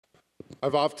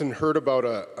I've often heard about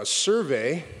a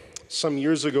survey some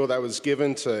years ago that was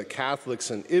given to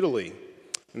Catholics in Italy.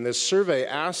 And this survey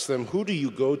asked them, who do you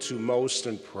go to most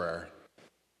in prayer?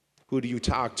 Who do you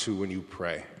talk to when you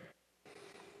pray?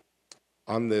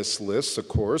 On this list, of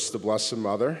course, the Blessed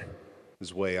Mother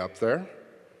is way up there.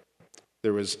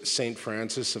 There was St.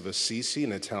 Francis of Assisi,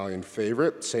 an Italian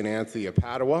favorite. St. Anthony of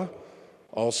Padua,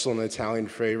 also an Italian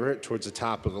favorite, towards the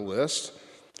top of the list.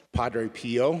 Padre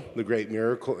Pio, the great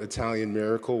Italian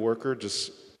miracle worker,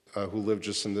 who lived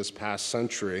just in this past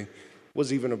century,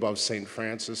 was even above St.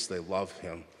 Francis. They love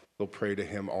him. They'll pray to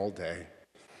him all day.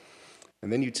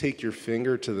 And then you take your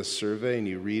finger to the survey and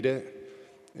you read it,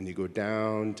 and you go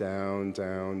down, down,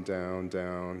 down, down,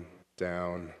 down,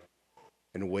 down.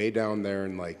 And way down there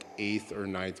in like 8th or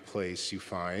 9th place, you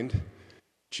find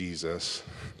Jesus.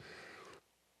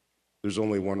 There's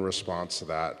only one response to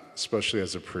that, especially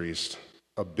as a priest: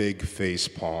 a big face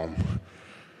palm.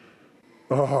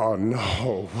 Oh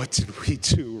no, what did we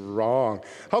do wrong?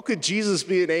 How could Jesus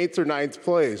be in 8th or 9th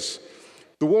place?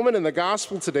 The woman in the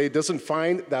gospel today doesn't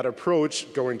find that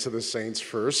approach, going to the saints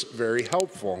first, very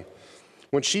helpful.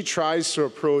 When she tries to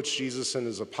approach Jesus and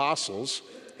his apostles,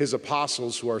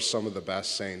 who are some of the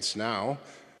best saints now,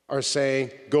 are saying,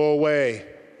 "Go away.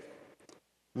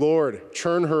 Lord,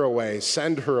 turn her away,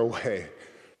 send her away."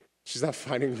 She's not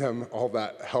finding them all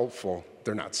that helpful.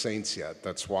 They're not saints yet,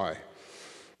 that's why.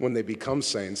 When they become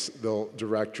saints, they'll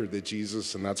direct her to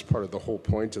Jesus, and that's part of the whole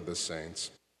point of the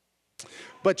saints.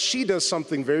 But she does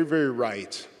something very, very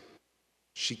right.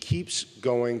 She keeps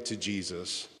going to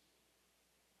Jesus,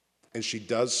 and she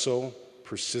does so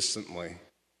persistently.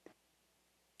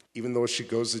 Even though she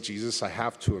goes to Jesus, I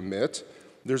have to admit,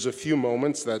 there's a few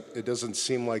moments that it doesn't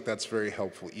seem like that's very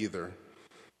helpful either.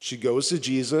 She goes to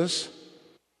Jesus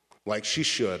like she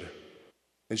should,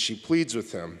 and she pleads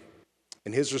with him.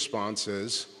 And his response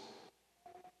is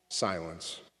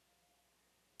silence.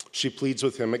 She pleads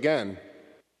with him again.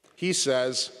 He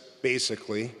says,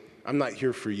 basically, "I'm not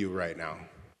here for you right now.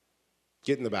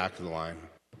 Get in the back of the line."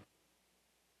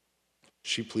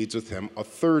 She pleads with him a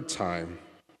third time.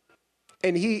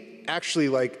 And he actually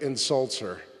insults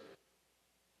her,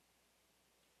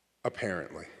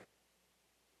 apparently.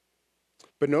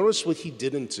 But notice what he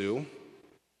didn't do.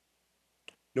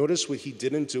 Notice what he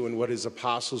didn't do and what his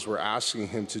apostles were asking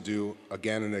him to do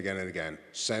again and again and again: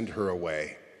 send her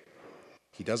away.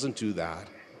 He doesn't do that.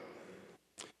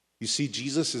 You see,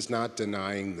 Jesus is not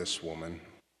denying this woman.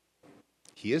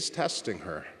 He is testing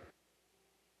her.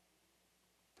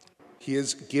 He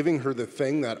is giving her the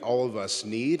thing that all of us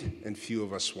need and few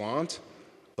of us want: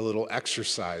 a little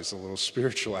exercise, a little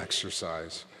spiritual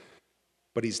exercise.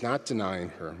 But he's not denying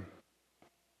her.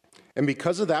 And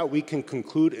because of that, we can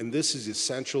conclude, and this is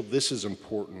essential, this is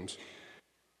important: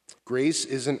 grace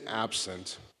isn't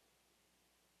absent.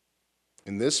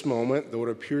 In this moment, though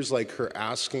it appears like her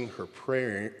asking, her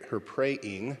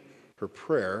praying, her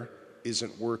prayer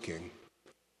isn't working,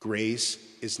 grace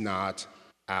is not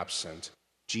absent.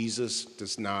 Jesus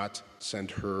does not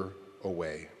send her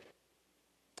away.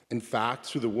 In fact,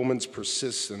 through the woman's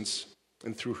persistence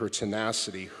and through her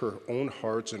tenacity, her own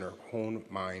heart and her own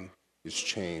mind is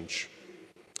changed.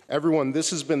 Everyone,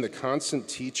 this has been the constant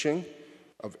teaching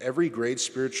of every great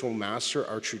spiritual master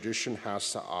our tradition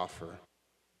has to offer.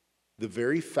 The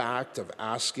very fact of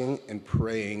asking and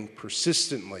praying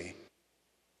persistently,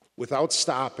 without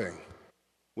stopping,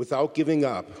 without giving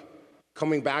up,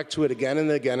 coming back to it again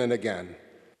and again and again,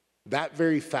 that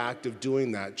very fact of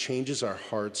doing that changes our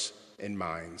hearts and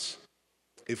minds.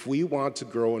 If we want to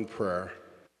grow in prayer,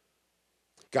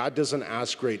 God doesn't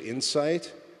ask great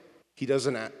insight. He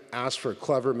doesn't ask for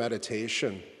clever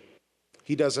meditation.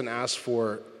 He doesn't ask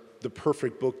for the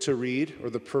perfect book to read or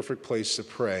the perfect place to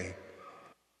pray.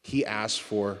 He asks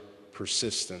for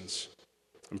persistence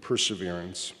and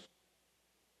perseverance.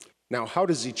 Now, how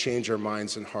does he change our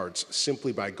minds and hearts?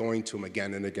 Simply by going to him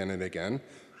again and again and again?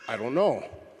 I don't know.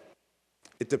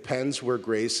 It depends where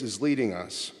grace is leading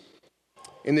us.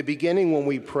 In the beginning, when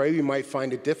we pray, we might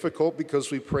find it difficult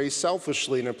because we pray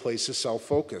selfishly in a place of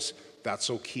self-focus.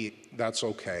 That's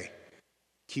okay.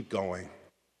 Keep going.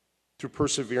 Through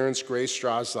perseverance, grace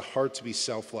draws the heart to be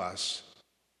selfless,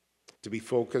 to be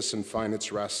focused and find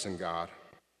its rest in God.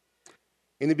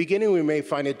 In the beginning, we may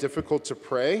find it difficult to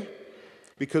pray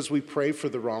because we pray for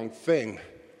the wrong thing,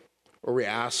 or we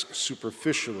ask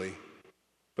superficially,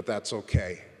 but that's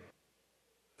okay.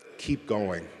 Keep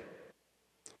going.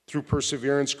 Through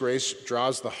perseverance, grace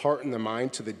draws the heart and the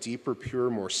mind to the deeper, pure,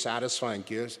 more satisfying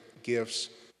gifts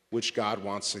which God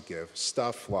wants to give.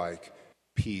 Stuff like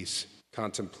peace,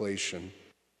 contemplation,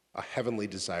 a heavenly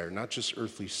desire, not just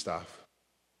earthly stuff,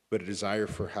 but a desire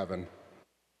for heaven,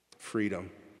 freedom,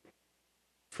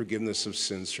 forgiveness of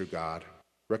sins through God,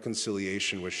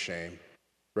 reconciliation with shame,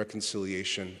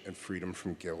 reconciliation and freedom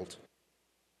from guilt.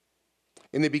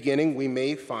 In the beginning, we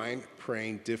may find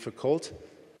praying difficult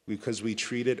because we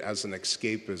treat it as an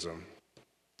escapism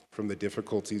from the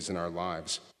difficulties in our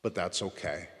lives, but that's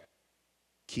okay.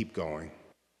 Keep going.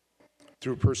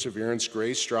 Through perseverance,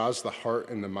 grace draws the heart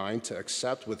and the mind to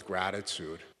accept with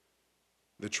gratitude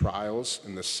the trials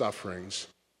and the sufferings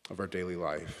of our daily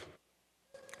life.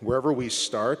 Wherever we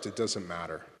start, it doesn't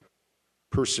matter.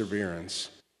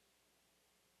 Perseverance,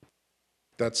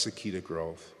 that's the key to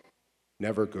growth.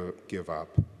 Never give up.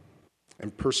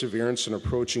 And perseverance in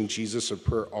approaching Jesus in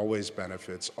prayer always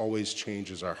benefits, always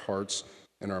changes our hearts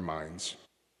and our minds.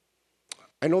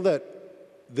 I know that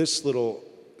this little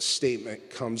statement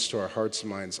comes to our hearts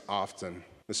and minds often,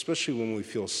 especially when we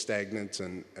feel stagnant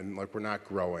and like we're not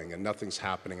growing and nothing's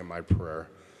happening in my prayer.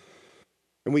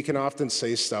 And we can often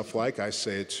say stuff like, I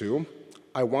say it too,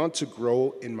 I want to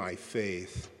grow in my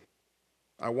faith.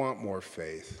 I want more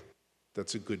faith.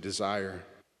 That's a good desire.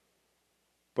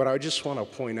 But I just want to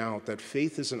point out that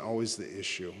faith isn't always the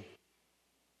issue.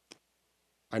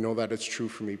 I know that it's true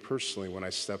for me personally when I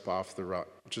step off the rock,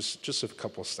 just a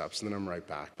couple steps, and then I'm right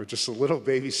back. But just a little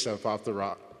baby step off the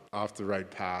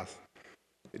right path.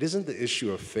 It isn't the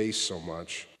issue of faith so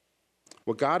much.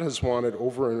 What God has wanted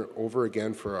over and over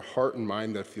again for a heart and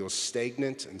mind that feels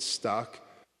stagnant and stuck,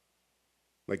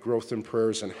 like growth in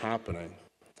prayer isn't happening,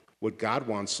 what God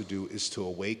wants to do is to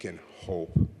awaken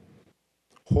hope.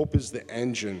 Hope is the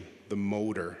engine, the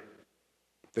motor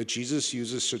that Jesus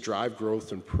uses to drive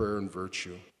growth in prayer and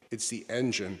virtue. It's the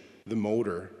engine, the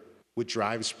motor, which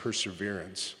drives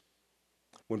perseverance.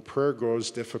 When prayer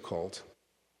grows difficult,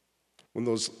 when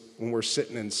we're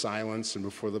sitting in silence and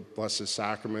before the Blessed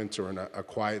Sacrament or in a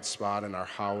quiet spot in our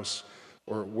house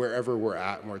or wherever we're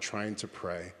at and we're trying to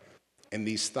pray, and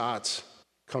these thoughts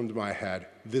come to my head,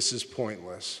 this is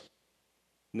pointless.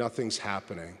 Nothing's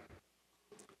happening.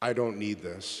 I don't need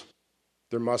this.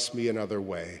 There must be another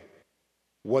way.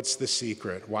 What's the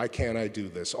secret? Why can't I do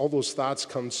this? All those thoughts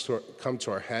come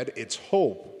to our head. It's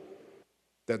hope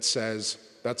that says,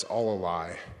 that's all a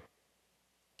lie.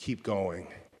 Keep going.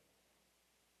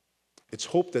 It's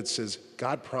hope that says,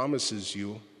 God promises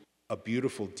you a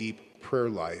beautiful, deep prayer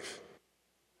life.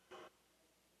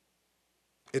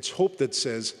 It's hope that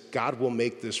says, God will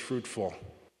make this fruitful.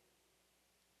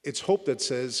 It's hope that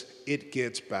says, it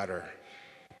gets better.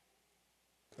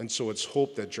 And so it's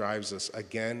hope that drives us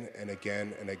again and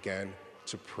again and again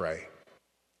to pray,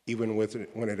 even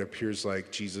when it appears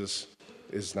like Jesus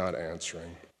is not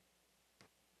answering.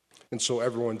 And so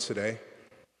everyone today,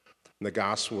 in the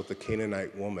gospel with the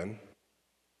Canaanite woman,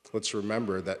 let's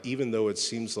remember that even though it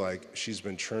seems like she's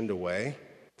been turned away,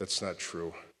 that's not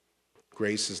true.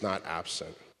 Grace is not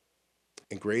absent.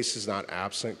 And grace is not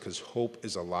absent because hope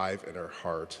is alive in her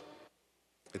heart.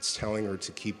 It's telling her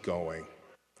to keep going.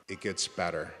 It gets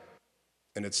better.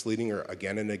 And it's leading her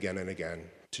again and again and again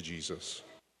to Jesus.